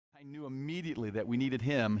I knew immediately that we needed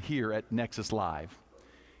him here at Nexus Live.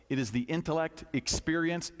 It is the intellect,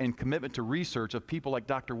 experience, and commitment to research of people like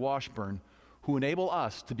Dr. Washburn who enable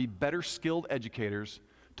us to be better skilled educators,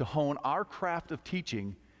 to hone our craft of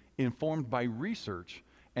teaching informed by research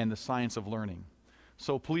and the science of learning.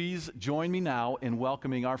 So please join me now in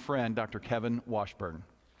welcoming our friend, Dr. Kevin Washburn.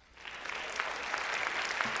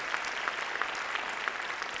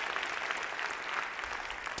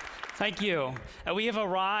 Thank you. We have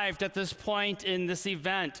arrived at this point in this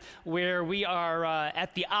event where we are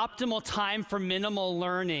at the optimal time for minimal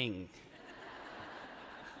learning.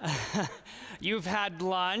 You've had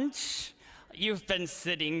lunch. You've been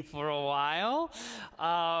sitting for a while.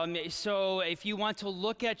 So if you want to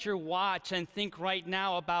look at your watch and think right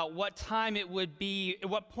now about what time it would be, at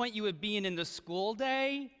what point you would be in the school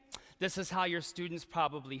day, this is how your students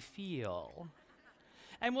probably feel.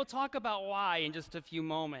 And we'll talk about why in just a few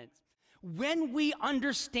moments. When we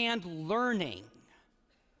understand learning,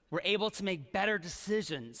 we're able to make better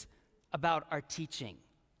decisions about our teaching.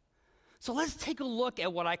 So let's take a look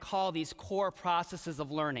at what I call these core processes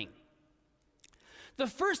of learning. The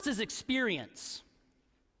first is experience.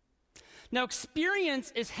 Now,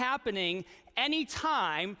 experience is happening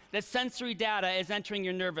anytime that sensory data is entering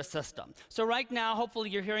your nervous system. So right now, hopefully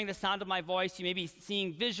you're hearing the sound of my voice. You may be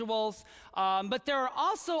seeing visuals. But there are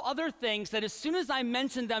also other things that as soon as I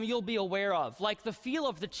mention them, you'll be aware of, like the feel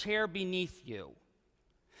of the chair beneath you.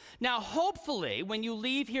 Now, hopefully, when you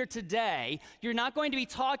leave here today, you're not going to be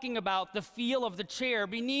talking about the feel of the chair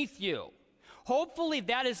beneath you. Hopefully,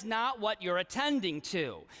 that is not what you're attending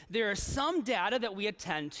to. There is some data that we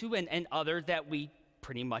attend to and other that we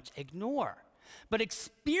pretty much ignore. But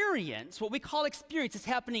experience, what we call experience, is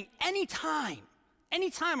happening anytime.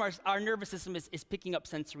 Anytime our nervous system is picking up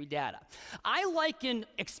sensory data. I liken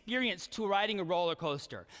experience to riding a roller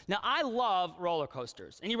coaster. Now, I love roller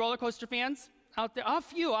coasters. Any roller coaster fans out there? A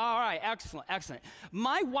few. All right. Excellent. Excellent.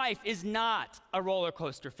 My wife is not a roller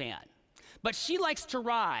coaster fan. But she likes to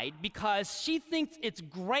ride because she thinks it's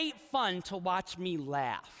great fun to watch me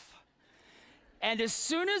laugh. And as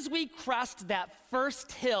soon as we crest that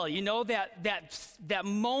first hill, you know, that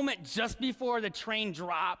moment just before the train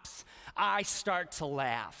drops, I start to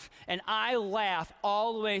laugh. And I laugh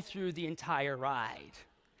all the way through the entire ride.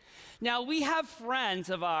 Now, we have friends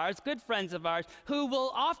of ours, good friends of ours, who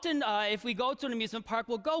will often, if we go to an amusement park,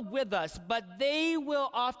 will go with us, but they will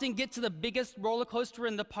often get to the biggest roller coaster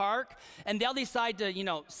in the park, and they'll decide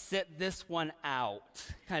to, sit this one out.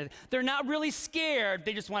 They're not really scared.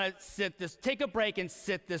 They just want to take a break and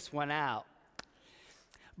sit this one out.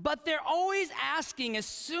 But they're always asking, as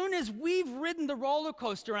soon as we've ridden the roller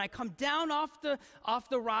coaster and I come down off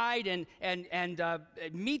the ride and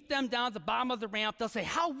meet them down at the bottom of the ramp, they'll say,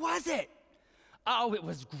 "How was it?" "Oh, it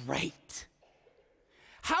was great."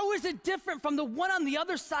 "How is it different from the one on the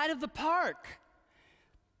other side of the park?"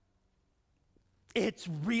 "It's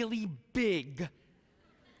really big.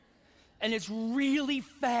 And it's really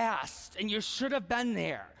fast. And you should have been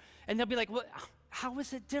there." And they'll be like, "Well, how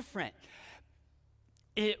is it different?"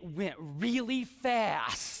 "It went really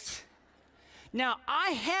fast." Now, I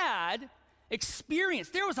had experience.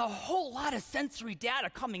 There was a whole lot of sensory data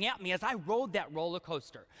coming at me as I rode that roller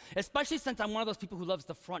coaster, especially since I'm one of those people who loves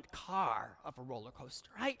the front car of a roller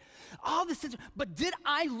coaster, right? All this, but did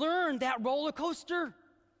I learn that roller coaster?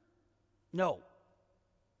 No.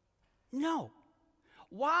 No.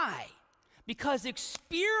 Why? Because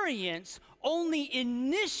experience only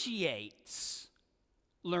initiates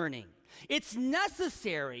learning. It's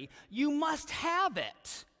necessary. You must have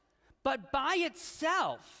it. But by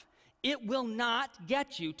itself, it will not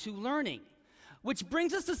get you to learning. Which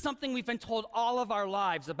brings us to something we've been told all of our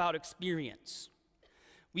lives about experience.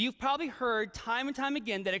 You've probably heard time and time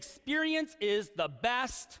again that experience is the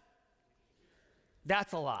best.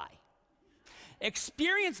 That's a lie.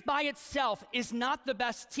 Experience by itself is not the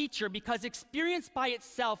best teacher because experience by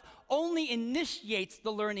itself only initiates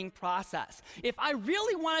the learning process. If I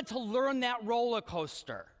really wanted to learn that roller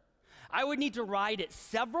coaster, I would need to ride it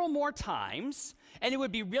several more times, and it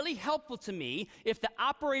would be really helpful to me if the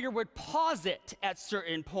operator would pause it at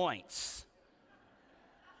certain points.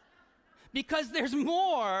 Because there's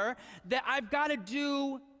more that I've got to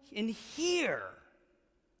do in here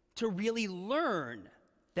to really learn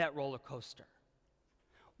that roller coaster.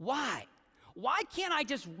 Why? Why can't I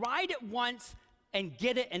just ride it once and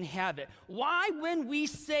get it and have it? Why, when we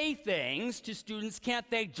say things to students, can't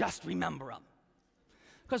they just remember them?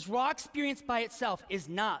 Because raw experience by itself is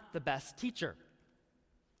not the best teacher.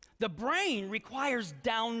 The brain requires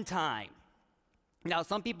downtime. Now,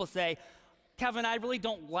 some people say, "Kevin, I really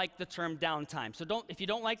don't like the term downtime. So if you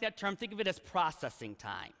don't like that term, think of it as processing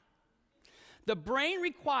time." The brain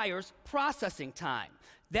requires processing time.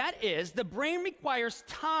 That is, the brain requires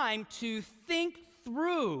time to think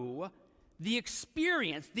through the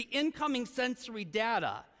experience, the incoming sensory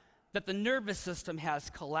data that the nervous system has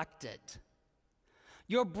collected.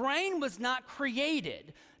 Your brain was not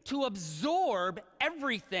created to absorb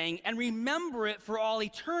everything and remember it for all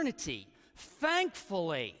eternity.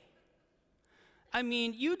 Thankfully. I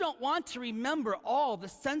mean, you don't want to remember all the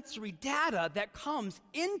sensory data that comes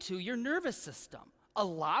into your nervous system. A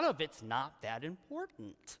lot of it's not that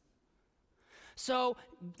important. So,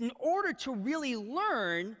 in order to really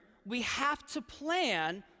learn, we have to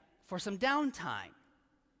plan for some downtime.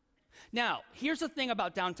 Now, here's the thing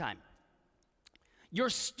about downtime. Your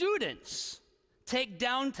students take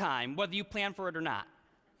downtime whether you plan for it or not.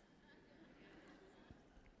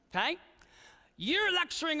 Okay? You're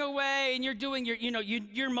lecturing away and you're doing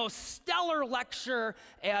your most stellar lecture,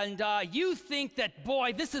 and you think that,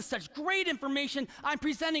 boy, this is such great information. I'm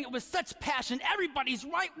presenting it with such passion. Everybody's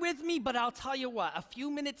right with me, but I'll tell you what, a few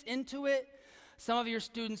minutes into it, some of your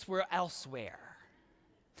students were elsewhere.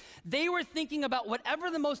 They were thinking about whatever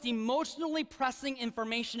the most emotionally pressing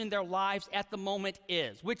information in their lives at the moment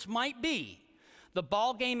is, which might be the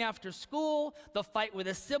ball game after school, the fight with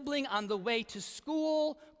a sibling on the way to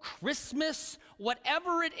school, Christmas,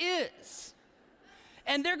 whatever it is.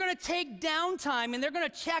 And they're going to take downtime and they're going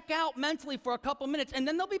to check out mentally for a couple minutes, and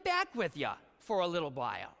then they'll be back with you for a little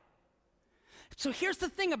while. So here's the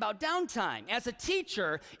thing about downtime. As a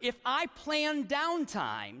teacher, if I plan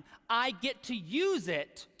downtime, I get to use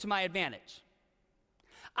it to my advantage.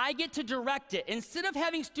 I get to direct it. Instead of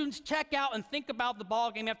having students check out and think about the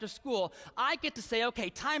ball game after school, I get to say, okay,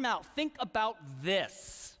 time out, think about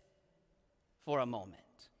this for a moment.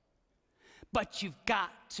 But you've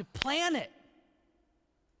got to plan it.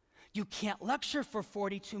 You can't lecture for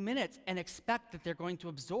 42 minutes and expect that they're going to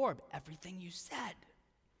absorb everything you said.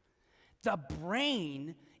 The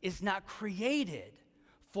brain is not created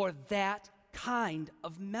for that kind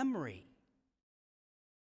of memory.